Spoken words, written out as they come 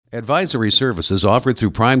Advisory services offered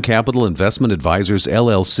through Prime Capital Investment Advisors,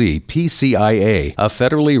 LLC, PCIA, a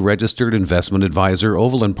federally registered investment advisor,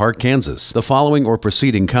 Overland Park, Kansas. The following or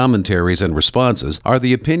preceding commentaries and responses are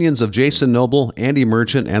the opinions of Jason Noble, Andy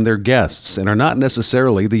Merchant, and their guests, and are not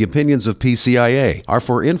necessarily the opinions of PCIA, are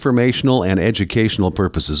for informational and educational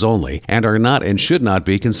purposes only, and are not and should not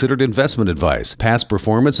be considered investment advice. Past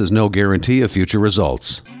performance is no guarantee of future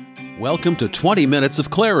results. Welcome to 20 Minutes of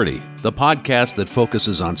Clarity, the podcast that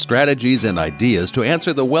focuses on strategies and ideas to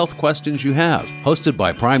answer the wealth questions you have. Hosted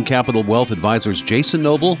by Prime Capital Wealth Advisors Jason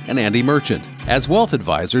Noble and Andy Merchant. As wealth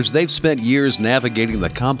advisors, they've spent years navigating the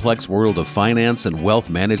complex world of finance and wealth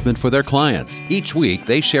management for their clients. Each week,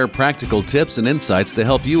 they share practical tips and insights to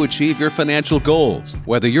help you achieve your financial goals.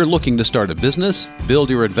 Whether you're looking to start a business, build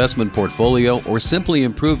your investment portfolio, or simply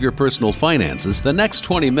improve your personal finances, the next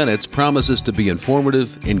 20 minutes promises to be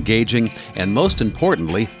informative, engaging, and most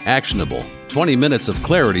importantly, actionable. 20 Minutes of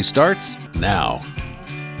Clarity starts now.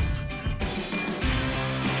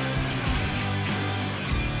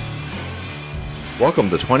 Welcome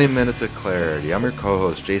to 20 Minutes of Clarity. I'm your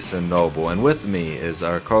co-host, Jason Noble, and with me is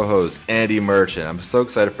our co-host, Andy Merchant. I'm so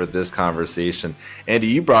excited for this conversation. Andy,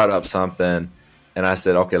 you brought up something, and I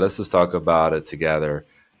said, okay, let's just talk about it together.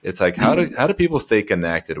 It's like, how do people stay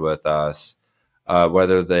connected with us,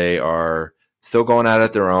 whether they are still going at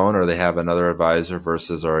it their own or they have another advisor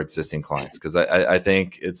versus our existing clients? Because I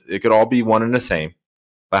think it could all be one and the same,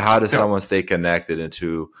 but how does someone stay connected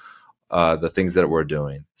into the things that we're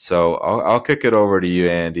doing? So I'll kick it over to you,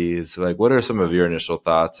 Andy. It's like, what are some of your initial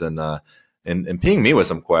thoughts, and ping me with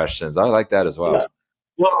some questions? I like that as well. Yeah.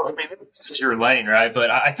 Well, I mean, it's your lane, right?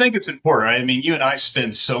 But I think it's important, right? I mean, you and I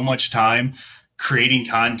spend so much time creating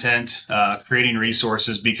content, creating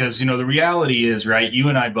resources, because, you know, the reality is, right, you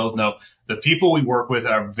and I both know the people we work with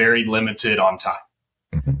are very limited on time.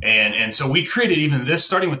 Mm-hmm. And so we created even this,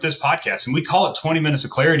 starting with this podcast, and we call it 20 Minutes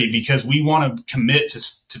of Clarity because we want to commit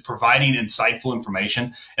to providing insightful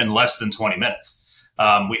information in less than 20 minutes.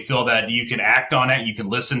 We feel that you can act on it, you can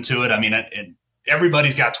listen to it. I mean,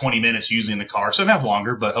 everybody's got 20 minutes usually in the car, so have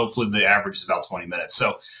longer, but hopefully the average is about 20 minutes.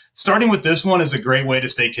 So starting with this one is a great way to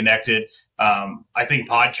stay connected. I think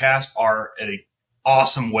podcasts are an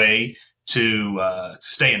awesome way to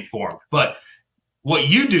stay informed. But what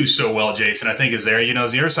you do so well, Jason, I think is the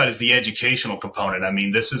other side is the educational component. I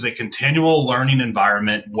mean, this is a continual learning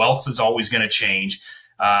environment. Wealth is always going to change.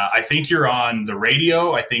 I think you're on the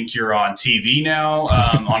radio. I think you're on TV now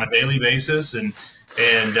on a daily basis. And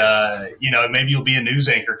maybe you'll be a news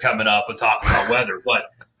anchor coming up and talking about weather. But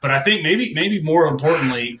I think maybe more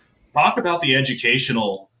importantly, talk about the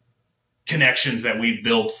educational connections that we've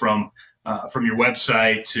built from your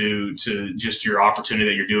website to just your opportunity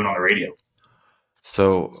that you're doing on the radio.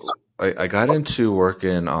 So I got into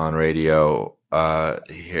working on radio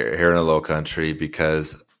here in the Low Country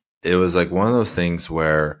because it was like one of those things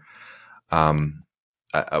where when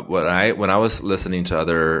I was listening to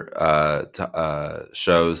other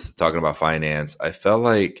shows talking about finance, I felt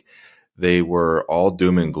like they were all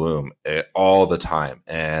doom and gloom all the time,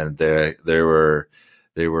 and they were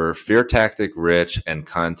fear tactic rich and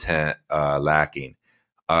content lacking.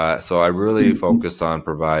 So I really focused on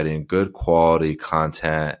providing good quality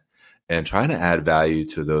content and trying to add value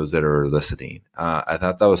to those that are listening. I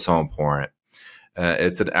thought that was so important.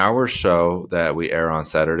 It's an hour show that we air on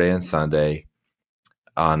Saturday and Sunday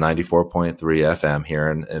on 94.3 FM here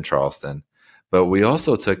in Charleston. But we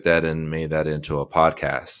also took that and made that into a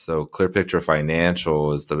podcast. So Clear Picture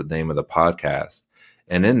Financial is the name of the podcast.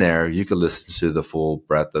 And in there, you could listen to the full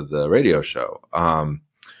breadth of the radio show.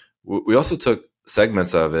 We also took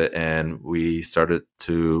segments of it and we started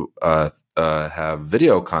to have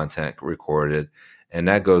video content recorded, and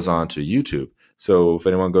that goes on to YouTube. So if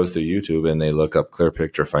anyone goes to YouTube and they look up Clear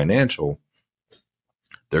Picture Financial,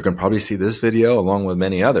 they're going to probably see this video along with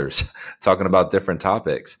many others talking about different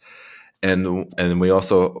topics. And we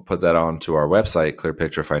also put that onto our website, Clear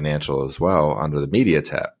Picture Financial, as well, under the media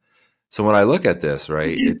tab. So when I look at this,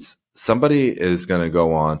 right, it's somebody is going to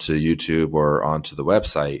go on to YouTube or onto the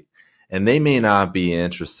website, and they may not be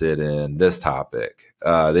interested in this topic.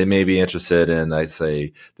 They may be interested in, I'd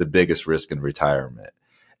say, the biggest risk in retirement.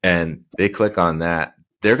 And they click on that.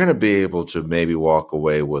 They're going to be able to maybe walk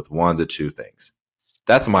away with one to two things.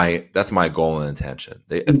 That's my goal and intention.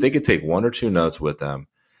 If they could take one or two notes with them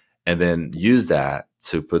and then use that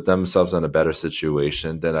to put themselves in a better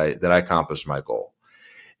situation, then I accomplished my goal.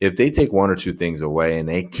 If they take one or two things away and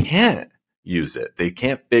they can't use it. They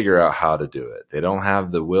can't figure out how to do it. They don't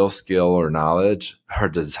have the will, skill, or knowledge or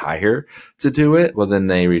desire to do it. Well, then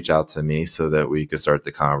they reach out to me so that we could start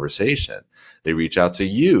the conversation. They reach out to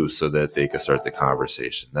you so that they could start the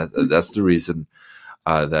conversation. That's the reason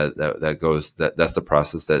that's the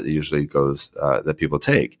process that usually goes that people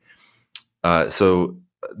take. So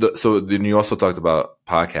then you also talked about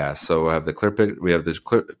podcasts. So we have the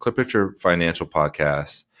Clear Picture Financial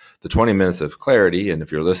podcast, the 20 minutes of clarity. And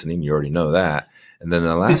if you're listening, you already know that. And then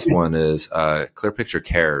the last one is Clear Picture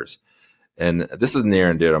Cares. And this is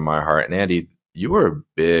near and dear to my heart. And Andy, you were a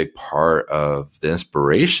big part of the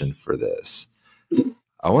inspiration for this.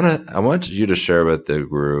 I want you to share with the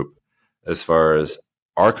group as far as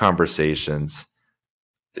our conversations,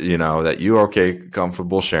 that you are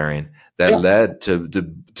comfortable sharing that led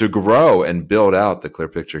to grow and build out the Clear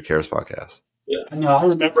Picture Cares podcast. Yeah, no, I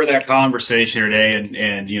remember that conversation today, and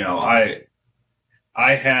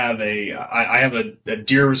I have a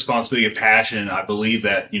dear responsibility and passion. I believe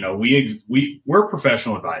that we're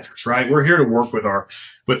professional advisors, right? We're here to work with our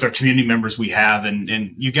community members we have,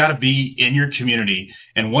 and you got to be in your community.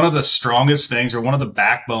 And one of the strongest things, or one of the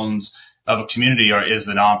backbones of a community, is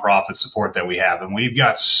the nonprofit support that we have, and we've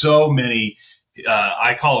got so many.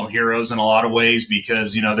 I call them heroes in a lot of ways,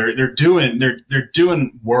 because they're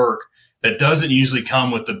doing work that doesn't usually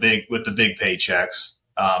come with the big paychecks.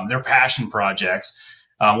 They're passion projects,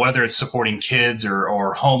 whether it's supporting kids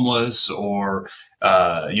or homeless or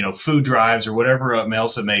food drives or whatever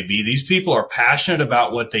else it may be. These people are passionate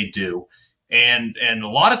about what they do, and a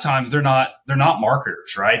lot of times they're not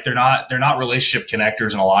marketers, right? They're not relationship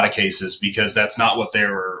connectors in a lot of cases, because that's not what they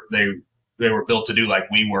were built to do, like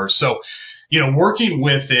we were. So, working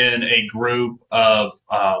within a group of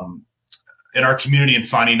in our community and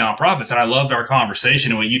finding nonprofits. And I loved our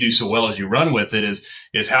conversation, and what you do so well as you run with it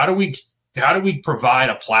is how do we provide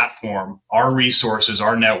a platform, our resources,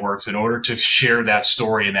 our networks, in order to share that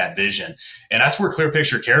story and that vision. And that's where Clear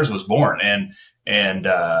Picture Cares was born. And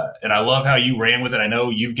I love how you ran with it. I know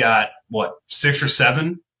you've got 6 or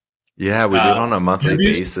 7. Yeah, we do it on a monthly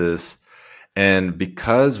basis. And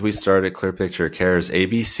because we started Clear Picture Cares,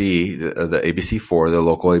 ABC, the ABC4, the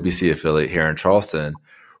local ABC affiliate here in Charleston,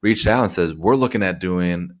 reached out and says, we're looking at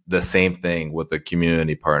doing the same thing with the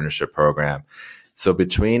community partnership program. So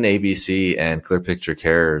between ABC and Clear Picture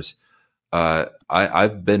Cares,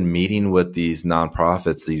 I've been meeting with these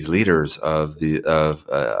nonprofits, these leaders of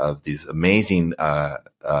these amazing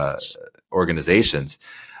organizations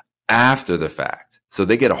after the fact. So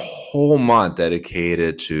they get a whole month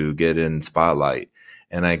dedicated to get in spotlight.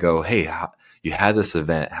 And I go, hey, you had this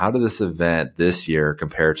event. How did this event this year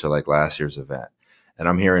compare to like last year's event? And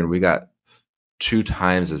I'm hearing we got 2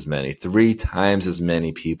 times as many, 3 times as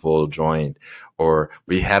many people joined, or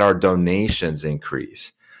we had our donations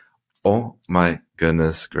increase. Oh my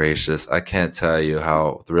goodness gracious. I can't tell you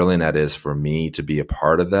how thrilling that is for me to be a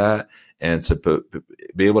part of that, and to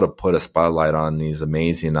be able to put a spotlight on these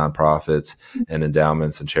amazing nonprofits and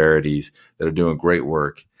endowments and charities that are doing great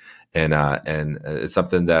work. And it's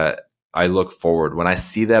something that I look forward. When I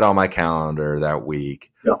see that on my calendar that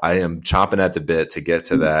week, I am chomping at the bit to get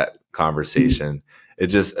to that conversation. It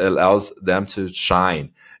just allows them to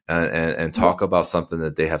shine and talk about something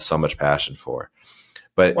that they have so much passion for.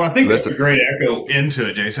 But I think that's a great echo into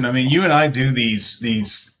it, Jason. I mean, you and I do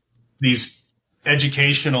these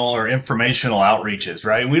educational or informational outreaches,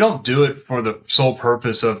 right? We don't do it for the sole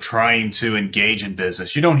purpose of trying to engage in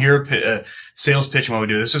business. You don't hear a sales pitch when we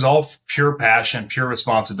do this. Is all pure passion, pure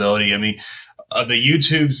responsibility. I mean, the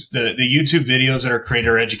YouTube videos that are created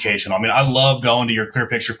are educational. I mean, I love going to your Clear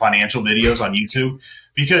Picture Financial videos on YouTube,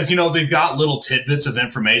 because they've got little tidbits of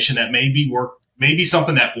information that maybe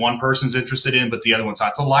something that one person's interested in, but the other one's not.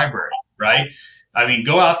 It's a library, right? I mean,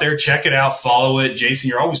 go out there, check it out, follow it. Jason,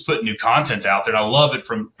 you're always putting new content out there, and I love it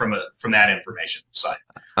from that information side.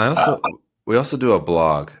 We also do a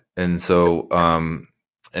blog, and so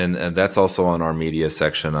and that's also on our media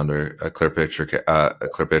section under a Clear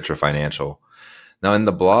Picture Financial. Now, in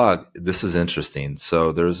the blog, this is interesting.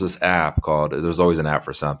 So there's this app there's always an app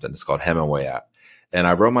for something. It's called Hemingway app, and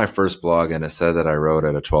I wrote my first blog, and it said that I wrote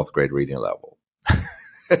at a 12th grade reading level.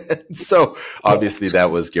 So obviously that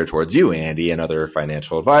was geared towards you, Andy, and other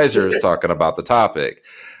financial advisors talking about the topic.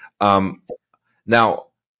 Now,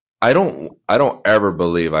 I don't ever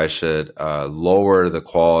believe I should lower the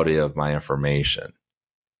quality of my information.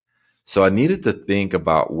 So I needed to think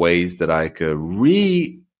about ways that I could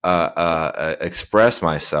express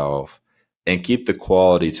myself and keep the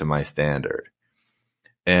quality to my standard.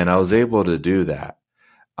 And I was able to do that.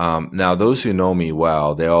 Now, those who know me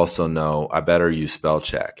well, they also know I better use spell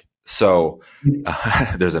check. So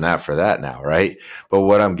there's an app for that now, right? But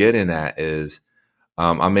what I'm getting at is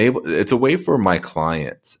it's a way for my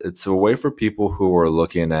clients. It's a way for people who are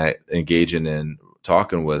looking at engaging in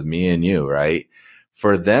talking with me and you, right?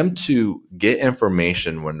 For them to get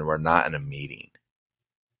information when we're not in a meeting.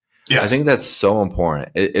 Yes. I think that's so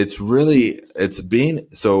important.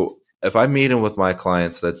 So if I'm meeting with my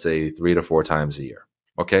clients, let's say 3 to 4 times a year,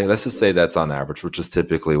 okay, let's just say that's on average, which is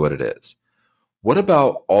typically what it is. What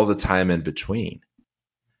about all the time in between?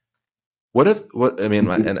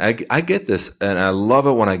 And I get this, and I love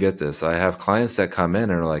it when I get this. I have clients that come in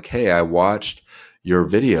and are like, hey, I watched your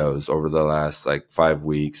videos over the last 5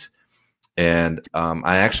 weeks, and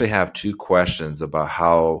I actually have 2 questions about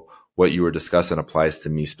how what you were discussing applies to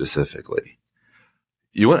me specifically.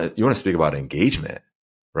 You want to speak about engagement,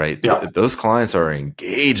 right? Yeah. Those clients are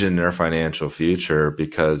engaged in their financial future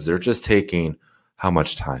because they're just taking how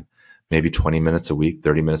much time? Maybe 20 minutes a week,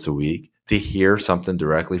 30 minutes a week to hear something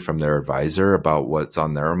directly from their advisor about what's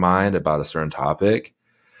on their mind about a certain topic.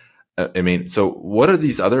 So what are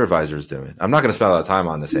these other advisors doing? I'm not going to spend a lot of time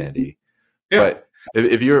on this, Andy. Yeah. But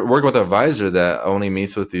if you're working with an advisor that only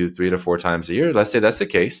meets with you 3 to 4 times a year, let's say that's the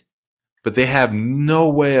case, but they have no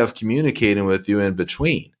way of communicating with you in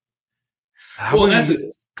between. How do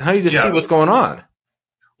you just see what's going on?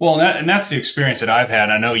 Well, and that's the experience that I've had.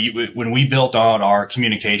 I know when we built out our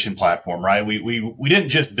communication platform, right? We didn't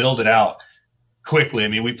just build it out quickly. I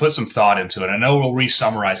mean, we put some thought into it. I know we'll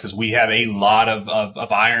re-summarize because we have a lot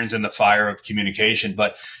of irons in the fire of communication.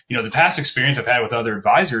 But, the past experience I've had with other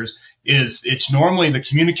advisors is it's normally the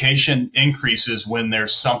communication increases when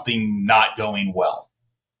there's something not going well.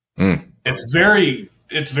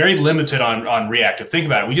 It's very limited on reactive. Think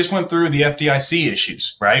about it. We just went through the FDIC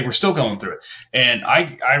issues, right? We're still going through it. And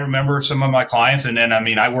I remember some of my clients, and then,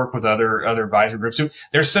 I work with other advisor groups too.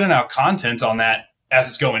 They're sending out content on that as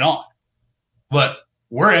it's going on. But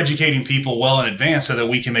we're educating people well in advance so that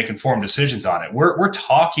we can make informed decisions on it. We're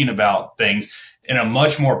talking about things in a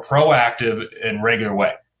much more proactive and regular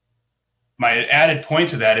way. My added point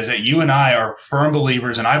to that is that you and I are firm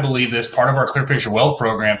believers, and I believe this part of our Clear Picture Wealth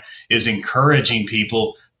program is encouraging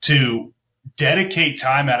people to dedicate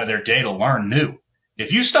time out of their day to learn new.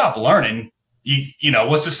 If you stop learning, you know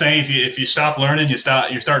what's the saying? If you stop learning, you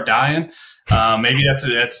start dying. Maybe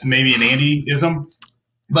that's maybe an Andyism.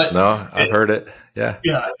 But no, I've heard it. Yeah.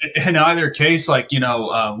 Yeah. In either case,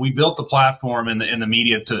 we built the platform in the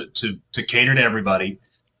media to cater to everybody.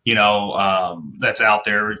 That's out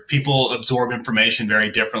there. People absorb information very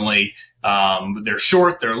differently. They're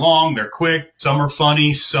short, they're long, they're quick. Some are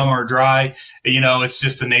funny, some are dry. It's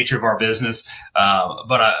just the nature of our business.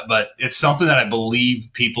 But it's something that I believe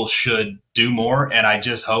people should do more. And I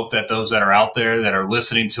just hope that those that are out there that are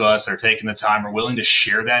listening to us, are taking the time, are willing to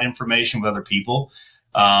share that information with other people.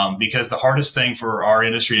 Because the hardest thing for our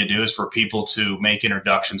industry to do is for people to make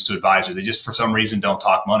introductions to advisors. They just, for some reason, don't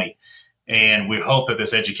talk money. And we hope that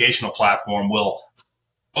this educational platform will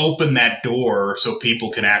open that door so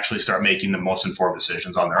people can actually start making the most informed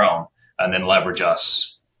decisions on their own and then leverage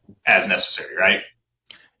us as necessary, right?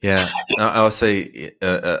 Yeah. I would say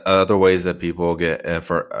other ways that people get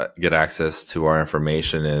access to our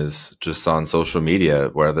information is just on social media,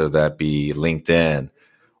 whether that be LinkedIn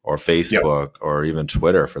or Facebook, or even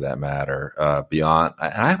Twitter for that matter. Beyond,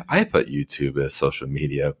 and I put YouTube as social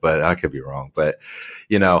media, but I could be wrong. But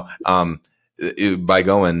by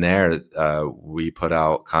going there, we put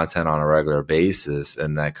out content on a regular basis,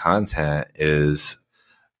 and that content is,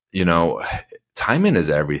 timing is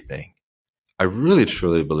everything. I really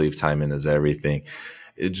truly believe timing is everything.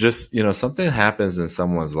 It just, something happens in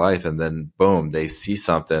someone's life, and then boom, they see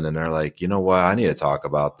something and they're like, you know what, I need to talk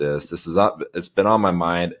about this. It's been on my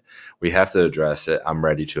mind. We have to address it. I'm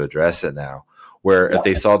ready to address it now. Where if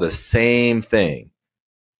they saw the same thing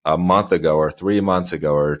a month ago or 3 months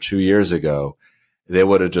ago or 2 years ago, they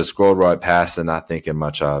would have just scrolled right past and not thinking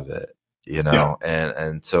much of it,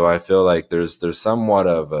 And so I feel like there's somewhat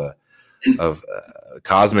of a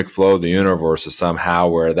cosmic flow of the universe or somehow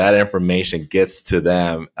where that information gets to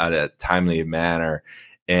them in a timely manner.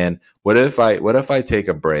 And what if I take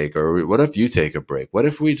a break, or what if you take a break? What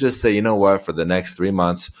if we just say, you know what, for the next 3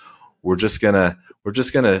 months, we're just gonna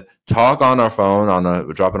talk on our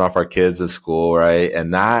phone dropping off our kids at school, right?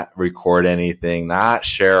 And not record anything, not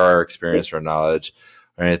share our experience or knowledge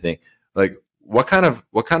or anything. Like what kind of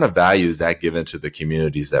value is that given to the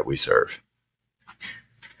communities that we serve?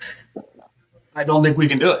 I don't think we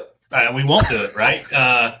can do it. We won't do it, right?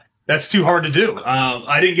 That's too hard to do.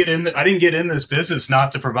 I didn't get in this business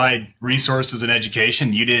not to provide resources and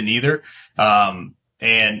education. You didn't either.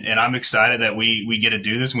 And I'm excited that we get to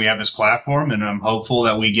do this and we have this platform, and I'm hopeful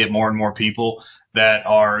that we get more and more people that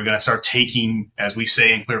are going to start taking, as we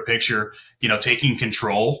say in Clear Picture, taking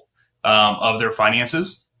control of their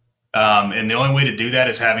finances. And the only way to do that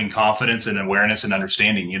is having confidence and awareness and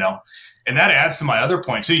understanding, And that adds to my other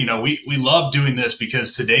point too. We love doing this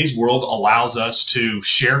because today's world allows us to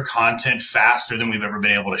share content faster than we've ever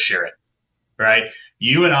been able to share it. Right?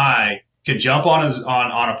 You and I could jump on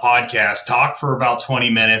a podcast, talk for about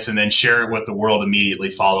 20 minutes, and then share it with the world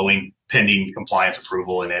immediately following pending compliance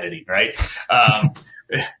approval and editing. Right?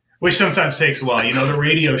 Which sometimes takes a while. The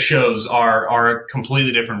radio shows are a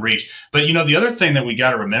completely different reach. But, the other thing that we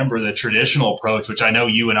got to remember, the traditional approach, which I know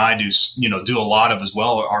you and I do a lot of as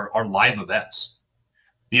well, are live events.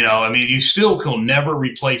 You still can never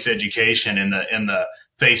replace education in the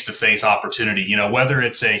face-to-face opportunity, whether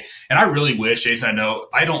it's and I really wish, Jason, I know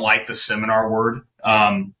I don't like the seminar word.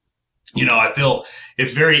 I feel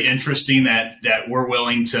it's very interesting that we're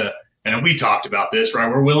willing to, and we talked about this, right?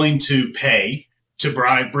 We're willing to pay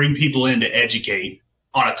to bring people in to educate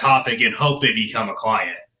on a topic and hope they become a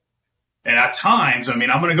client. And at times, I'm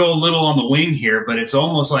going to go a little on the wing here, but it's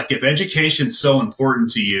almost like if education's so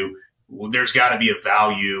important to you, well, there's got to be a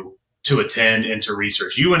value to attend and to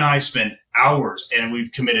research. You and I spent hours, and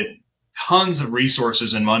we've committed tons of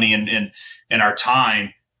resources and money and our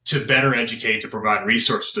time to better educate, to provide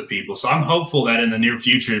resources to people. So I'm hopeful that in the near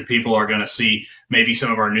future, people are going to see maybe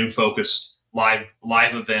some of our new focused live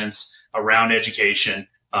events around education,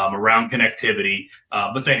 around connectivity,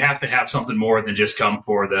 but they have to have something more than just come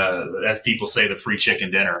for as people say, the free chicken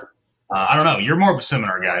dinner. I don't know. You're more of a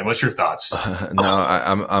seminar guy. What's your thoughts? No,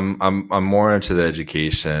 I'm more into the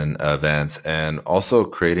education events, and also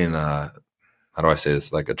creating how do I say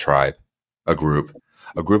this? Like a tribe, a group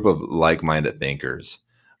of like-minded thinkers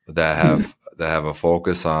that have a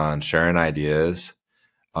focus on sharing ideas,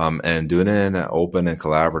 and doing it in an open and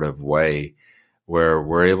collaborative way, where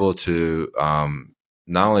we're able to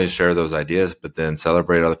not only share those ideas, but then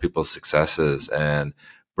celebrate other people's successes and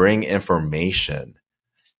bring information,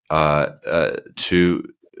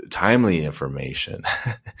 to timely information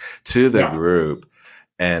to the group,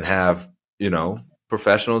 and have,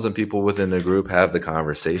 professionals and people within the group have the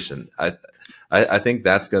conversation. I think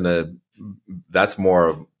that's more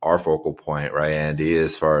of our focal point, right, Andy,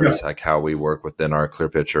 as far as like how we work within our Clear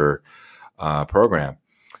Picture program.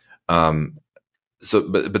 So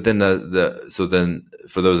then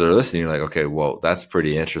for those that are listening, you're like, okay, well, that's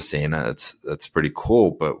pretty interesting. That's pretty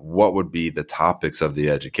cool. But what would be the topics of the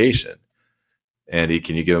education? Andy,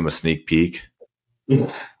 can you give them a sneak peek?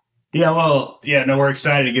 Yeah, we're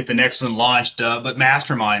excited to get the next one launched. But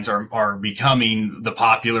masterminds are becoming the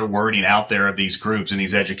popular wording out there of these groups and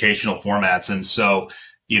these educational formats. And so,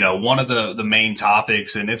 one of the main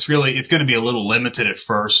topics, and it's going to be a little limited at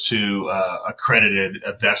first to accredited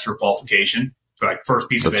investor qualification. Like first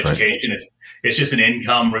piece of education. Right. It's just an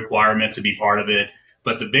income requirement to be part of it.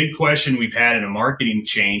 But the big question we've had in a marketing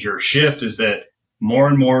change or shift is that more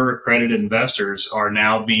and more accredited investors are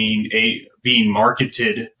now being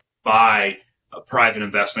marketed by private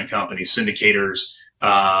investment companies, syndicators,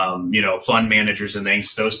 fund managers and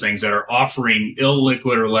those things that are offering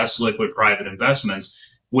illiquid or less liquid private investments,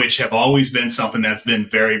 which have always been something that's been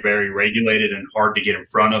very, very regulated and hard to get in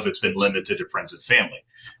front of. It's been limited to friends and family.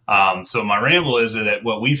 So my ramble is that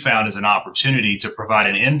what we found is an opportunity to provide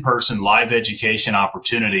an in-person live education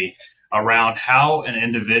opportunity around how an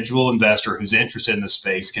individual investor who's interested in the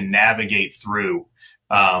space can navigate through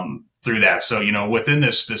that. So, within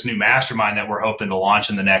this new mastermind that we're hoping to launch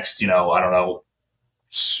in the next,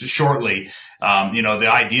 shortly, the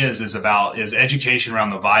idea is education around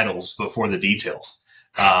the vitals before the details.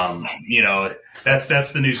 That's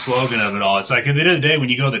the new slogan of it all. It's like at the end of the day, when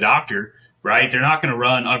you go to the doctor, right, they're not going to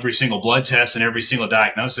run every single blood test and every single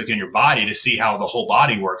diagnostic in your body to see how the whole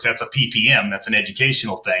body works. That's a PPM. That's an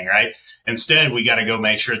educational thing, right? Instead, we got to go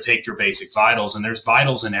make sure to take your basic vitals, and there's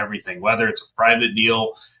vitals in everything, whether it's a private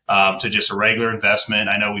deal to just a regular investment.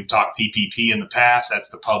 I know we've talked PPP in the past. That's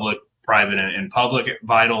the public, private, and public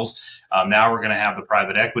vitals. Now we're going to have the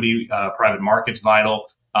private equity, private markets vital.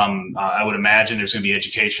 I would imagine there's going to be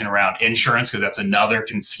education around insurance because that's another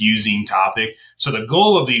confusing topic. So the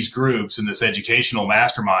goal of these groups and this educational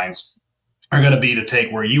masterminds are going to be to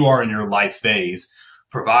take where you are in your life phase,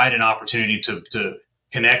 provide an opportunity to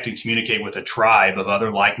connect and communicate with a tribe of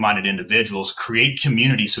other like-minded individuals, create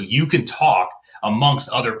community so you can talk amongst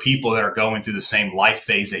other people that are going through the same life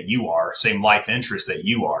phase that you are, same life interest that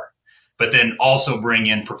you are, but then also bring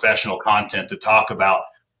in professional content to talk about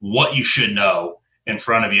what you should know in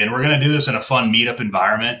front of you. And we're going to do this in a fun meetup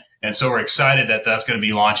environment. And so we're excited that that's going to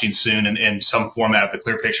be launching soon in some format of the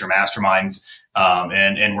Clear Picture Masterminds.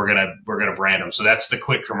 And we're gonna brand them. So that's the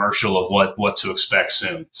quick commercial of what to expect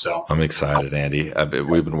soon. So I'm excited, Andy.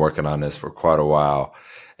 We've been working on this for quite a while,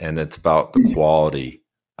 and it's about the quality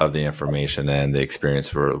of the information and the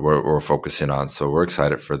experience we're focusing on. So we're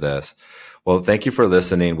excited for this. Well, thank you for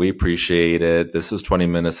listening. We appreciate it. This was 20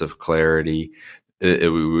 minutes of clarity.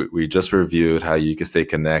 We just reviewed how you can stay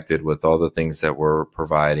connected with all the things that we're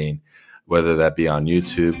providing, whether that be on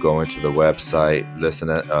YouTube, going to the website,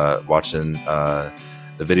 watching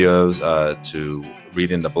the videos, to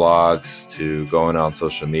reading the blogs, to going on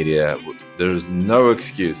social media. There's no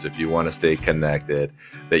excuse if you want to stay connected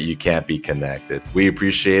that you can't be connected. We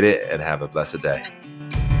appreciate it and have a blessed day.